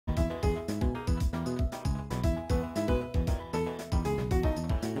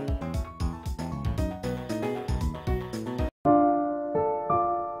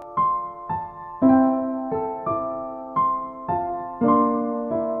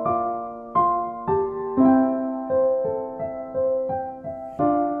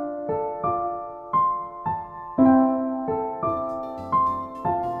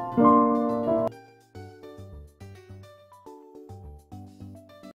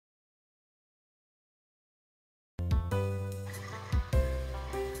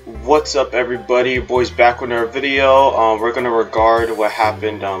What's up, everybody? Your boy's back with another video. We're gonna regard what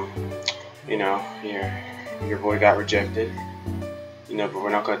happened. You know, your boy got rejected. You know, but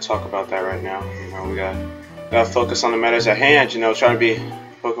we're not gonna talk about that right now. You know, we gotta focus on the matters at hand. You know, trying to be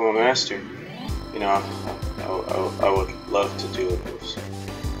Pokemon master. You know, I would love to do it. So.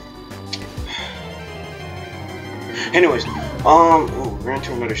 Anyways, ooh, we're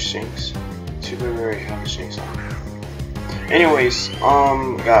into another Shinx. Too bad we already have a Shinx on. Anyways,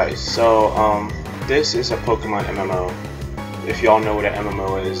 guys, so, this is a Pokemon MMO. If y'all know what an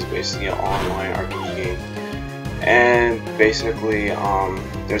MMO is, basically an online RPG game. And basically,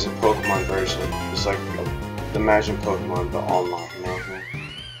 there's a Pokemon version. It's like, imagine Pokemon, but online, you know what I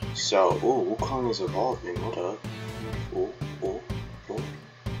mean? So, ooh, Wukong is evolving, hold up. Ooh.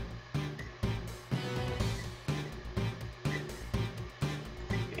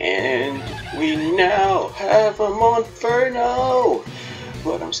 And we now have a Monferno,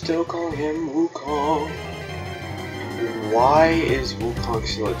 but I'm still calling him Wukong. Why is Wukong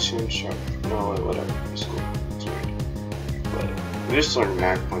still a Chimchar? No, whatever. It's cool. It's weird. But we just learned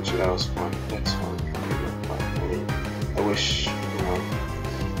Mag Punch. That was fun. That's fun. I mean, I wish, you know,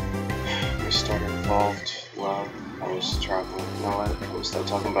 my starter evolved while I was traveling. You know what? I'm still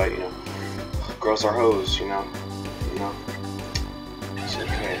talking about, you know, girls are hoes. You know.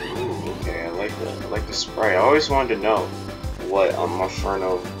 Okay, ooh, okay, I like the sprite. I always wanted to know what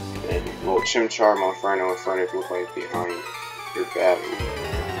Monferno and Chimchar, Monferno, and Fernic look like behind your battery.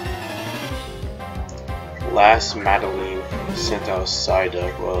 Last Madeline sent out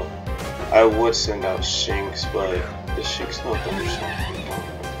Psyduck. Well, I would send out Shinx, but the Shinx no Thunderstorm.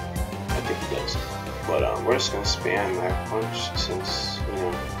 I think he does. But we're just gonna spam Mag Punch since, you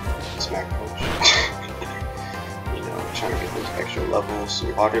know, it's Mag Punch. Trying to get those extra levels.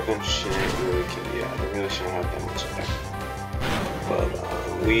 Water gun shouldn't really kill. Yeah, they really shouldn't have that much effect.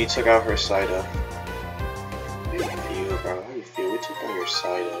 But we took out her Psyduck. How you feel, bro? How you feel? We took out your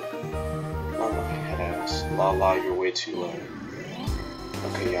Psyduck. Oh my head ass. La, you're way too low.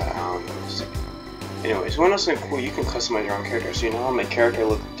 Okay, yeah, I don't know. Anyways, one else thing cool, you can customize your own character. So you know how my character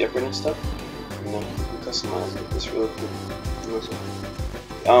look different and stuff? You know, you can customize it. It's really cool.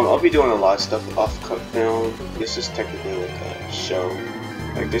 You know, I'll be doing a lot of stuff off-cut film. This is technically like a show.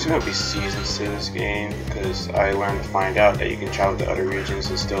 Like, there's gonna be seasons to this game because I learned to find out that you can travel to other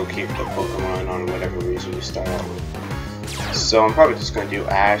regions and still keep the Pokemon on whatever region you start out with. So I'm probably just gonna do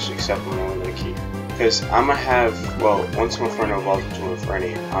Ash, except I'm only gonna keep, because I'm gonna have, well, once Monferno evolves into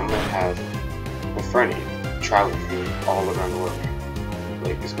Monferny, I'm gonna have Monferny travel with me all around the world.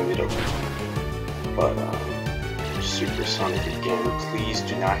 Like, it's gonna be dope. But Super Sonic again. Please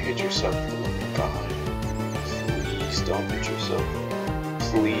do not hit yourself. Oh God. Please don't hit yourself.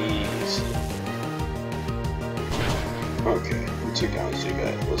 Please. Okay, we took down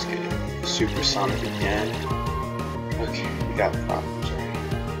Zubat. Let's get it. Super Sonic again. Okay, we got problems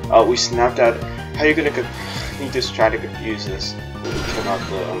already. Oh, we snapped out. How are you gonna you just try to confuse this? We turn off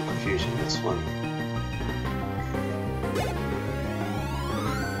the confusion. That's funny.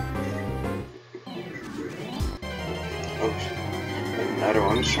 Another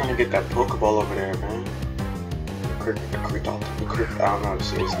one. I'm just trying to get that Pokeball over there, man. I don't know how to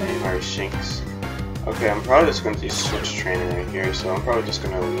say his name. Alright, Shinx. Okay, I'm probably just going to do Switch Training right here, so I'm probably just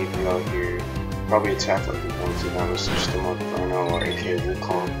going to leave you out here. Probably attack like we want to, and I'm going to switch them up for now, or aka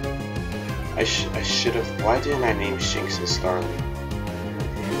Wukong. I should have. Why didn't I name Shinx and Starly?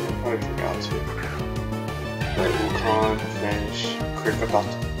 I probably forgot to. But Wukong, finish, Crick the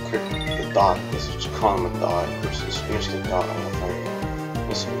dot. That's what you call him, a dot. Let's finish the dot on the fire.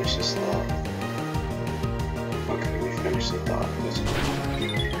 Let's finish this dot. Okay, we finished the dot. That's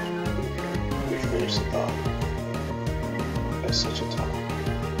good. We finished the dot. That's such a top.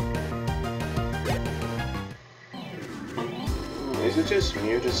 Is it just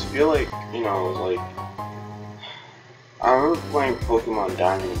me, or just feel like, you know, like, I remember playing Pokemon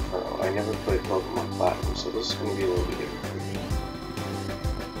Diamond and Pearl. I never played Pokemon Platinum, so this is going to be a little bit different for me.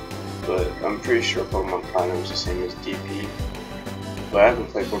 But I'm pretty sure Pokemon Platinum is the same as DP. But I haven't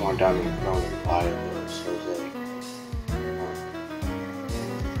played Pokemon Diamond and Pearl in a while, so it's like,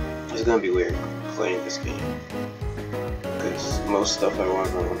 it's gonna be weird playing this game. Because most stuff I won't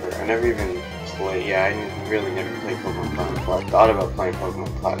remember. I never even played, yeah, I really never played Pokemon Platinum before. I thought about playing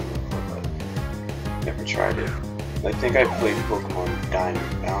Pokemon Platinum before, but never tried it. I think I played Pokemon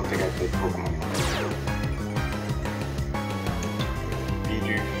Diamond. I don't think I played Pokemon Platinum.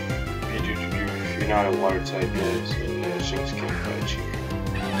 You're not a water type yet, so yeah, Shinx can't fight you.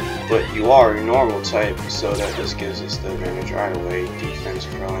 But you are a normal type, so that just gives us the advantage right away. Defense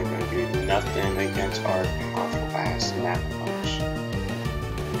probably gonna do nothing against our powerful ass Mag Punch.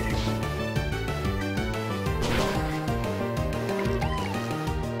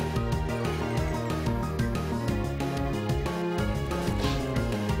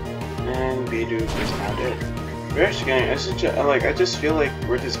 and Bidoof is now dead. We're actually getting, I just feel like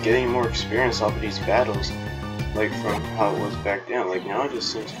we're just getting more experience off of these battles, like from how it was back then. Like now it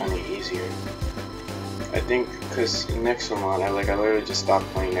just seems kind of easier. I think because Nexomon, I literally just stopped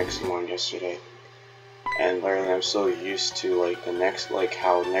playing Nexomon yesterday, and literally I'm so used to like the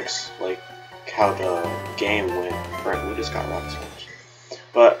how the game went. Right, we just got rock smash,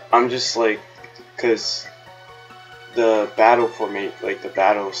 but I'm just like, cause the battle the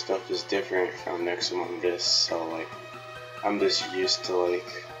battle stuff is different from Nexomon this, so like I'm just used to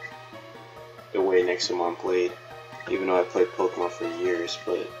like the way Nexomon played, even though I played Pokemon for years,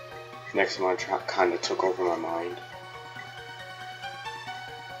 but Nexomon kind of took over my mind.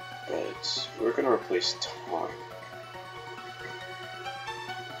 But we're gonna replace Taunt.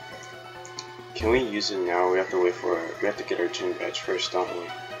 Can we use it now? We have to wait for we have to get our gym badge first, don't we?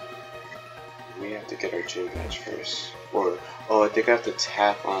 We have to get our gym badge first. Or oh, I think I have to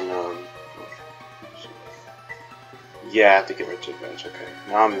tap on yeah, I have to get my gym badge. Okay.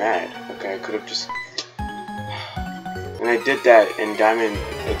 Now I'm mad. Okay, I could have just. And I did that in Diamond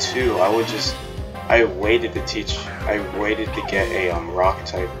 2. I waited to get a rock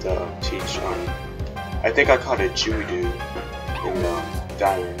type to teach I think I caught a Geodude in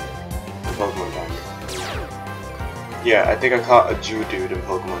Diamond, in Pokemon Diamond. Yeah, I think I caught a Geodude in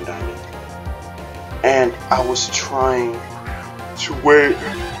Pokemon Diamond. And I was trying to wait.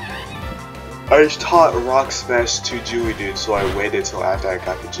 I taught Rock Smash to Geodude, so I waited till after I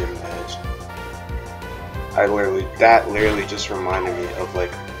got the gym badge. That literally just reminded me of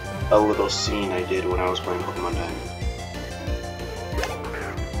like a little scene I did when I was playing Pokemon Diamond.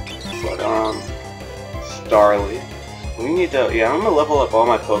 But Starly, we need to, yeah, I'm gonna level up all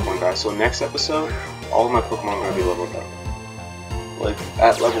my Pokemon, guys. So next episode, all of my Pokemon are gonna be leveled up, like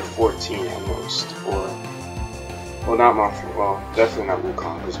at level 14 at most, or well, definitely not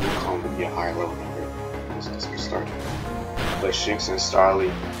Wukong, because Wukong would be a higher level number. Let's get some started. But Shinx and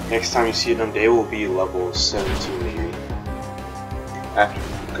Starly, next time you see them, they will be level 17 maybe. After,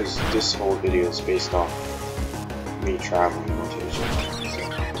 because this whole video is based off me traveling rotation.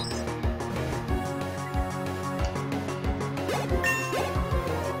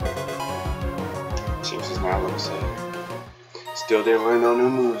 Shinx is now level 7. Still didn't learn no new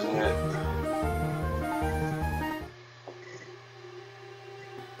moves yet.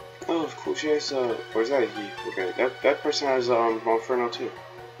 Oh, cool. She has or is that a he? Okay, that person has Monferno too.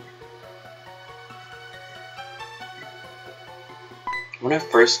 When I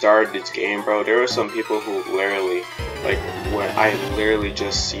first started this game, bro, there were some people who literally, like, when I literally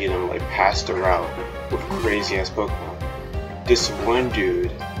just see them like pass the route with crazy ass Pokemon. This one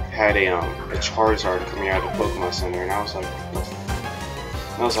dude had a Charizard coming out of the Pokemon Center, and I was like, what the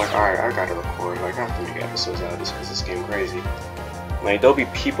f? And I was like, alright, I gotta record. Like, I have to make episodes out of this because this game crazy. Like, there'll be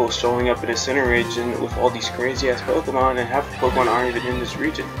people showing up in the center region with all these crazy ass Pokemon, and half the Pokemon aren't even in this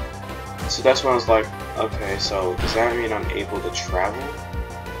region. So that's when I was like, okay, so does that mean I'm able to travel?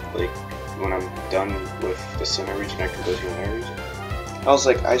 Like, when I'm done with the center region, I can go to another region? I was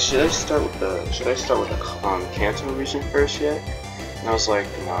like, should I start with the Kanto region first yet? And I was like,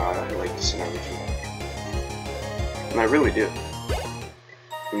 nah, I like the center region more. And I really do.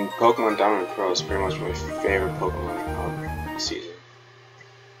 I mean, Pokemon Diamond Pro is pretty much my favorite Pokemon season.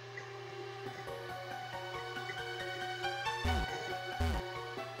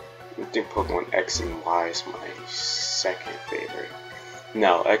 I think Pokemon X and Y is my second favorite.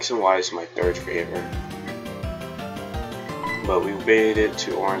 No, X and Y is my third favorite. But we made it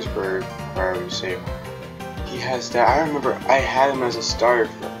to Orangeburg, where we say he has that. I remember I had him as a starter.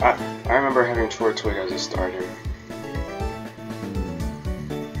 I remember having Tortwig as a starter.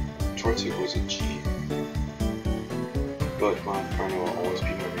 Tortwig was a G. But Monferno will always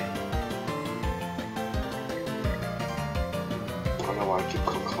be my main. I don't know why I keep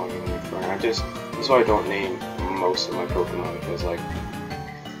calling him Monferno. That's why I don't name most of my Pokemon, because like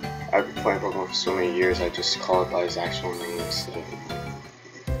I've been playing Pokemon for so many years, I just call it by his actual name instead of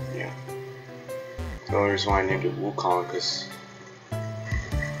yeah. The only reason why I named it Wukong, because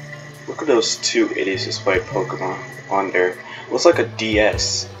look at those two idiots just play Pokemon on there. It looks like a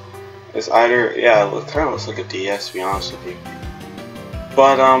DS. It's either, yeah, it kind of looks like a DS to be honest with you.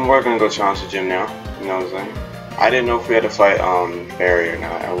 But we're gonna go challenge the gym now. You know what I'm saying? I didn't know if we had to fight Barry or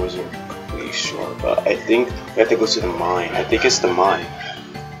not. I wasn't completely sure, but I think we have to go to the mine. I think it's the mine,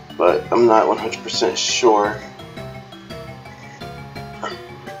 but I'm not 100% sure.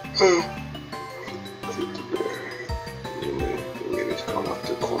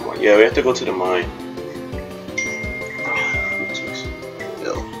 Yeah, we have to go to the mine.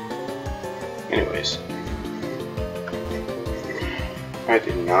 Anyways, I I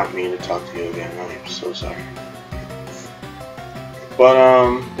did not mean to talk to you again. I am so sorry. But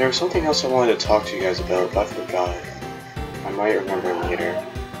there was something else I wanted to talk to you guys about, but I forgot. I might remember later.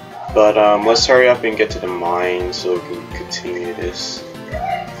 But let's hurry up and get to the mine so we can continue this.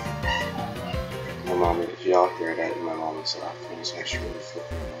 My mom, if y'all hear that, my mom is laughing. It's actually really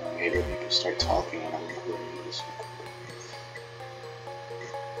flipping. Maybe we can start talking and I'm recording this.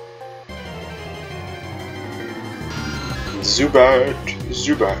 Zubat,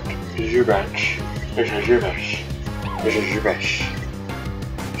 Zubat, Zubat, Zubat, Zubat.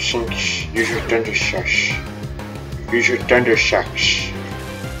 Shinx, use your thunder shash. Use your thunder shash.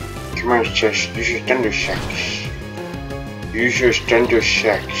 Come on, Chess, use your thunder shash. Use your thunder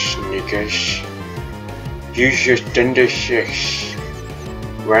shash, niggas. Use your thunder shash.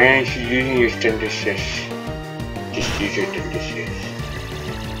 Why aren't you using your thunder shash? Just use your thunder shash.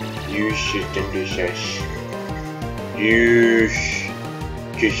 Use your thunder shash. Use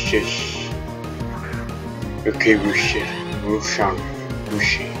your shash. Okay, Rusha. Rushan.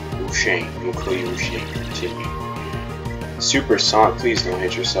 Rushan. Rushan. I'm gonna call you Rushan. Continue. Super Sonic, please don't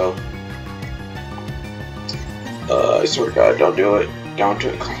hit yourself. I swear to God, don't do it. Don't do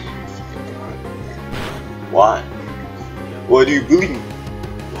it. Why? Why do you bully me?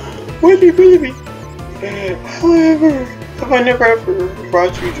 Why do you bully me? However, have I never ever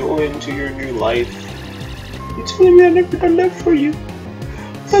brought you joy into your new life? You told me I never done that for you.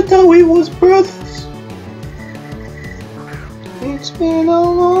 I thought we was brothers. It's been a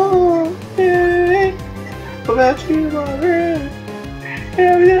long day without you, my friend.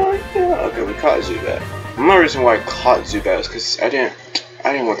 Okay, we caught Zubat. Another reason why I caught Zubat is because I didn't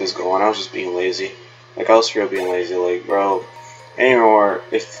want this going. I was just being lazy. Like, I was for real being lazy. Like, bro, anymore,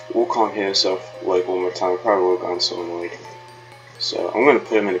 if Wukong hit himself like one more time, I probably would have gotten so annoyed. So I'm gonna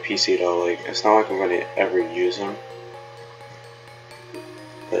put him in the PC though. Like, it's not like I'm gonna ever use him,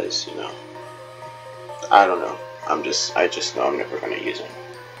 because you know, I don't know. I just know I'm never gonna use him.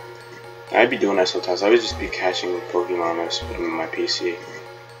 I'd be doing that sometimes. I would just be catching Pokemon and I just put them in my PC.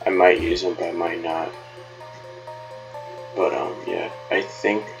 I might use him, but I might not. But yeah, I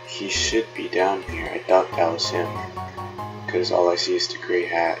think he should be down here. I thought that was him, because all I see is the gray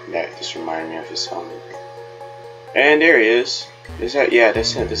hat. That just reminded me of his helmet. And there he is. Is that? Yeah,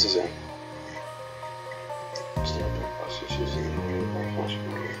 that's him. This is him.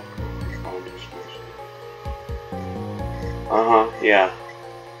 Yeah.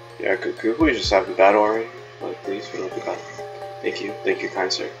 Yeah, could we just have the battle already? Like, please, for the love of God. Thank you,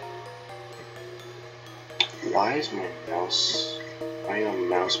 kind sir. Why is my mouse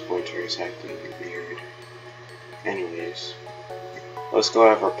pointer is acting weird? Anyways, let's go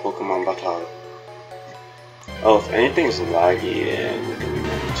have our Pokemon battle. Oh, if anything's laggy, then we're going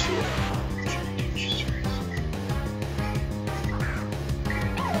to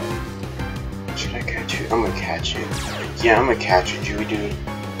should I catch you? I'm gonna catch you. Yeah, I'm gonna catch you, Dewey dude.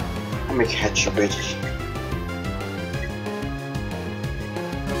 I'm gonna catch you, bitch.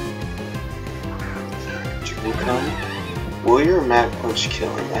 Come. Will your Mad Punch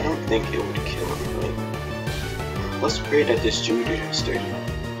kill him? I don't think it would kill him, but let's pray that this Jew dude has 30.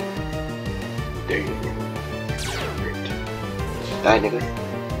 There you go. Die, nigga.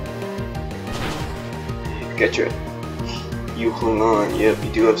 Get your. You hung on. Yep,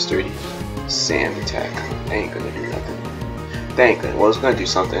 you do have 30. Sand attack. That ain't gonna do nothing. That ain't gonna. Well, it's gonna do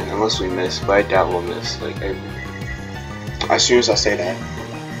something unless we miss, but I doubt we'll miss. Like, as soon as I say that.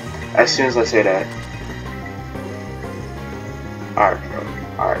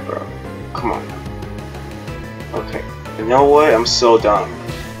 Alright, bro. Come on. Okay. You know what? I'm so dumb.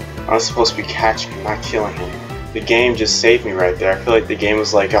 I'm supposed to be catching him, not killing him. The game just saved me right there. I feel like the game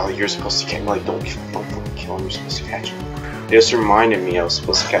was like, oh, you're supposed to catch him. Like, don't fucking kill him, you're supposed to catch him. It just reminded me I was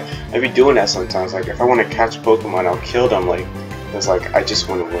supposed to catch. I'd be doing that sometimes. Like, if I want to catch Pokemon, I'll kill them. Like, it's like, I just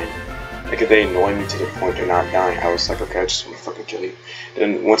want to win. Like, if they annoy me to the point they're not dying, I was like, okay, I just want to fucking kill you.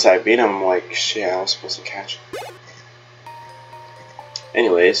 Then once I beat them, I'm like, shit, I was supposed to catch him.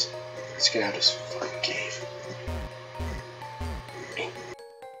 Anyways, let's get out of this fucking cave.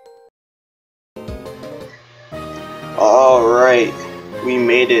 Alright, we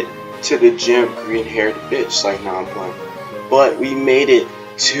made it to the gym. Green haired bitch, like, nah, I'm playing. But we made it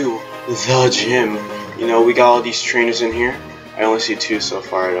to the gym. You know, we got all these trainers in here. I only see 2 so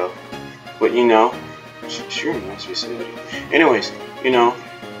far though. But you know, sure, nice facility. Anyways, you know,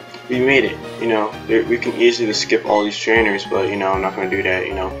 we made it. You know, we can easily just skip all these trainers, but you know, I'm not gonna do that.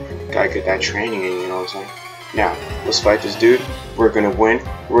 You know, gotta get that training in. You know what I'm saying? Now, let's fight this dude. We're gonna win.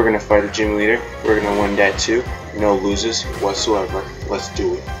 We're gonna fight the gym leader. We're gonna win that too. No losers whatsoever. Let's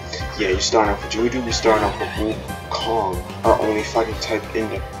do it. Yeah, you're starting off with Juju. You're starting off with Woo. Kong, our only fighting type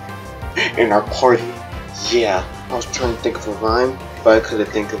in our party. Yeah, I was trying to think of a rhyme, but I couldn't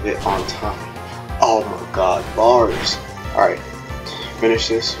think of it on time. Oh my god, bars. Alright, finish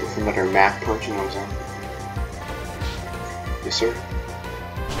this with another Mac punch, you know what I'm saying? Yes, sir.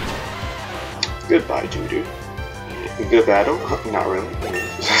 Goodbye, Juju. Good battle? Not really.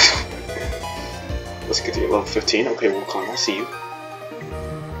 Let's get to your level 15. Okay, Wukong, I see you.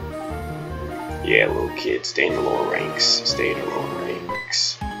 Yeah, little kid, stay in the lower ranks. Stay in the lower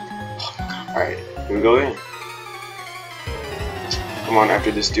ranks. Oh my god. Alright, here we go in. Come on,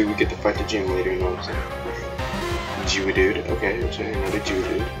 after this dude, we get to fight the gym leader, you know what I'm saying? Geodude. Okay, another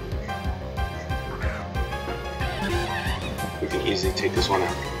Geodude. We can easily take this one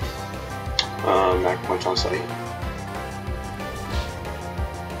out. Mac punch on sight.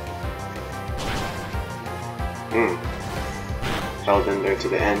 Held in there to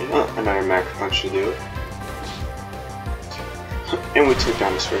the end. Another Mac punch to do it. And we took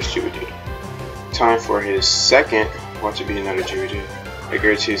down his first Geodude. Time for his second. Want to be another Geodude. I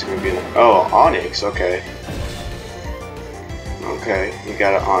guarantee he's gonna be another. Oh, Onyx. Okay. Okay, you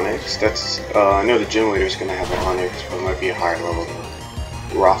got an Onyx. That's. I know the gym leader is gonna have an Onyx, but it might be a higher level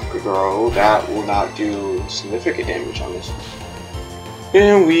though. Rock Girl, that will not do significant damage on this.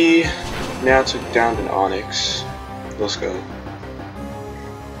 And we now took down an Onyx. Let's go.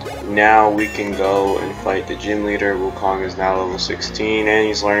 Now we can go and fight the gym leader. Wukong is now level 16 and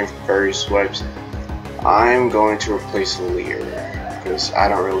he's learning Fairy Swipes. I'm going to replace Leer because I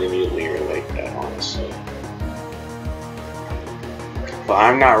don't really need Leer like that, honestly. But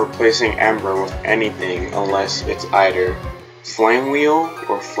I'm not replacing Ember with anything unless it's either Flame Wheel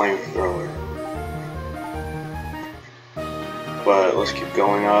or Flamethrower. But let's keep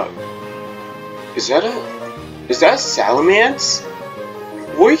going up. Is that Salamence?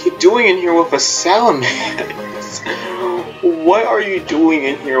 What are you doing in here with a Salamence? What are you doing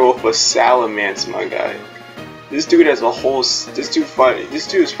in here with a Salamence, my guy? This dude has a whole. This dude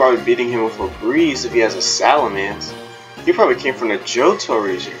is probably beating him with a breeze if he has a Salamence. He probably came from the Johto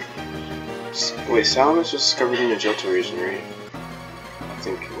region. Wait, Salamence was discovered in the Johto region, right? I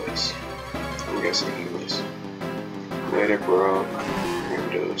think it was. I'm guessing he was. Later, bro.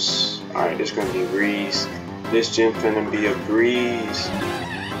 Gyarados. Alright, there's gonna be a breeze. This gym finna be a breeze.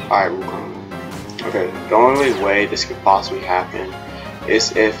 Alright, Wukong. Okay, the only way this could possibly happen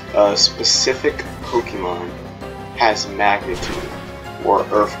is if a specific Pokemon has Magnitude or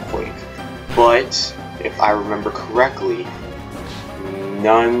Earthquake. But if I remember correctly,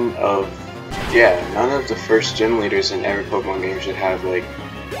 none of the first gym leaders in every Pokemon game should have like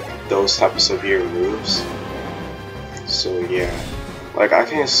those type of severe moves. So yeah, like I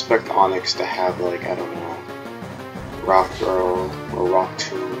can expect Onyx to have like, I don't know, Rock Girl or Rock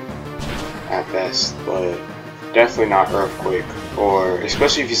Tomb at best, but definitely not Earthquake, or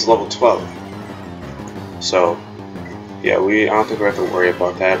especially if he's level 12. So yeah, I don't think we have to worry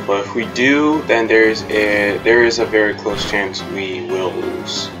about that. But if we do, then there is a very close chance we will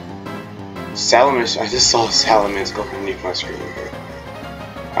lose. Salamence, I just saw Salamence go underneath my screen.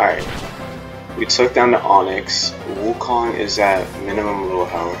 Alright, we took down the Onyx. Wukong is at minimum low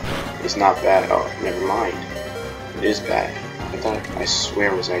health. It's not bad. Oh, never mind. It is bad. I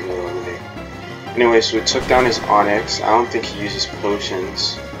swear it was that yellow over there. Anyway, so we took down his Onyx. I don't think he uses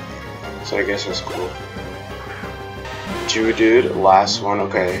potions, so I guess that's cool. Geodude, last one.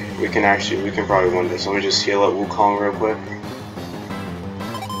 Okay, we can probably win this. Let me just heal up Wukong real quick.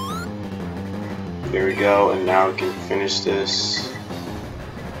 There we go, and now we can finish this.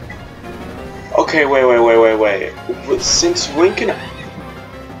 Okay, wait. Since when can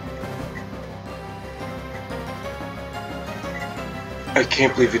I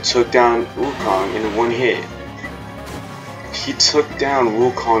can't believe he took down Wukong in one hit. He took down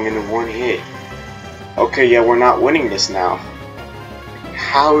Wukong in one hit. Okay, yeah, we're not winning this now.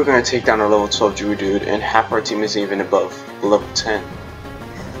 How are we gonna take down our level 12 Geodude and half our team isn't even above level 10?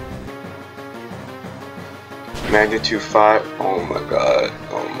 Magnitude 5. Oh my god.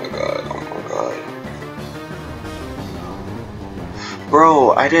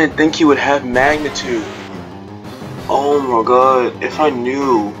 Bro, I didn't think he would have Magnitude. Oh my god. If I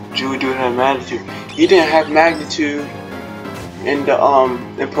knew Geodude had Magnitude. He didn't have Magnitude in the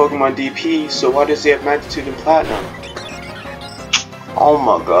in Pokemon DP, so why does he have Magnitude in Platinum? Oh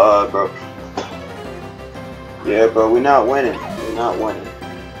my god, bro. Yeah, bro, we're not winning. We're not winning.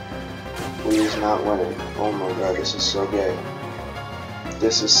 We're not winning. Oh my god, this is so gay.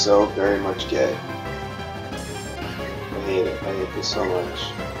 This is so very much gay. I hate it. I hate this so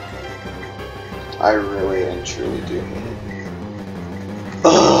much. I really and truly do hate it.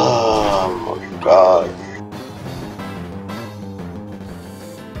 Oh my god.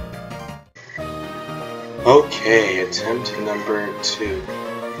 Okay, attempt number 2.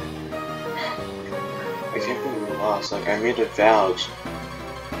 I can't believe we lost. Like, I made a vow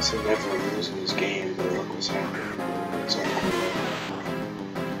to never lose in this game, but look what's happening. It's all cool.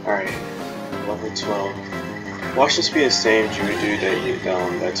 Alright, level 12. Watch this be the same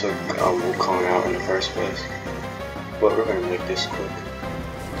Geodude that took Wukong out in the first place. But we're gonna make this quick.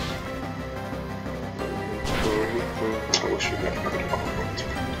 I wish we got a critical.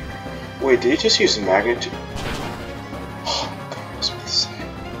 Wait, did he just use magnitude? Oh god, I was about to say.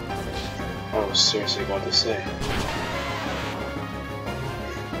 I was seriously about to say.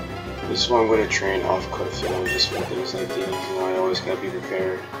 This is why I'm going to train off cliff, you know, just for things like these. You know, I always gotta be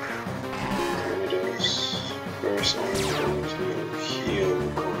prepared. First, I'm going to heal.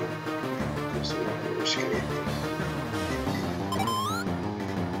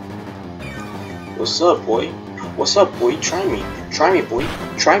 What's up, boy? What's up, boy? Try me. Try me, boy.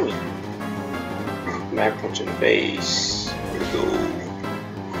 Try me. Mag punch in the face. Here we go.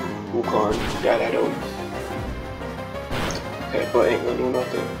 Wukong. Da-da-do. Okay, but ain't gonna do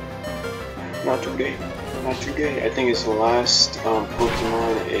nothing. Not today. Not today. I think it's the last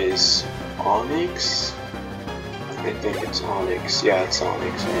Pokemon is Onyx. I think it's Onyx. Yeah, it's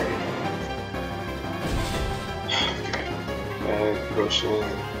Onyx. Alright. Okay. Bad potion.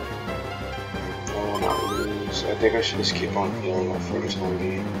 I will not lose. I think I should just keep on healing up for this whole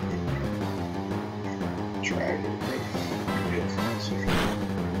game. Dragon.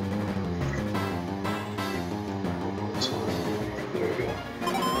 There we go.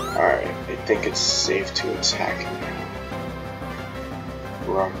 Alright, I think it's safe to attack now.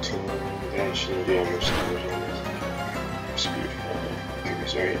 Rock Tomb. That shouldn't do much damage on this. Speed. Okay,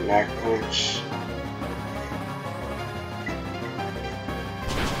 sorry, Mag Punch.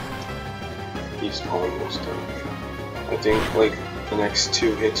 He's almost done. I think like the next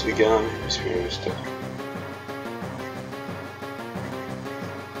 2 hits we get on him, he's pretty much done.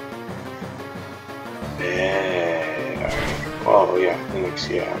 Yeah, alright. Oh yeah, the next,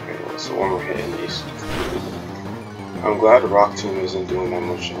 yeah, okay, well, so one more hit in these. I'm glad the Rock Tomb isn't doing that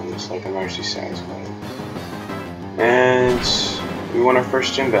much on this, like I'm actually satisfied. And we won our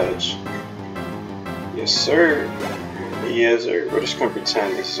first gym badge. Yes sir. Yes sir. We're just gonna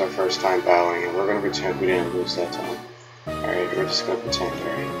pretend this is our first time battling and we're gonna pretend we didn't lose that time. Alright, we're just gonna pretend,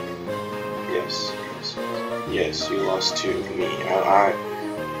 alright? Yes. Yes, you lost to me.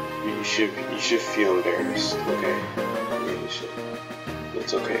 You should feel embarrassed, okay? You should.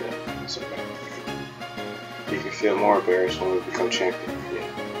 It's okay though. It's okay. You can feel more embarrassed when we become champion. Yeah.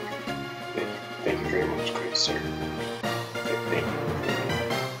 Thank you very much, great sir. Thank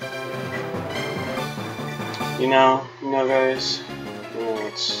you. You know, guys. You know,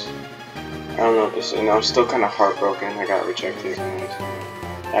 it's. I don't know this. And I'm still kind of heartbroken. I got rejected, and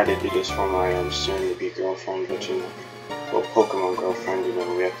I had to do this for my soon-to-be girlfriend, but you know, well, Pokemon girlfriend. You know,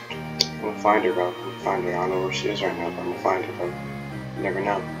 I'm gonna find her, bro. I'm gonna find her. I don't know where she is right now, but I'm gonna find her, bro. You never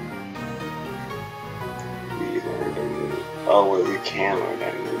know. We learned a move. Oh wait, we can learn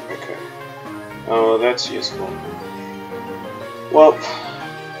that move. Okay. Oh, that's useful. Well,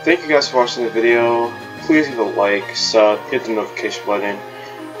 thank you guys for watching the video. Please leave a like, sub, hit the notification button.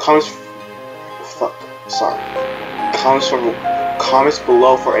 Comments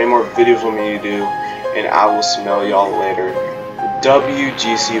below for any more videos we need to do, and I will smell y'all later.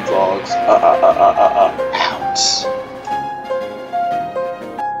 WGC vlogs. Out.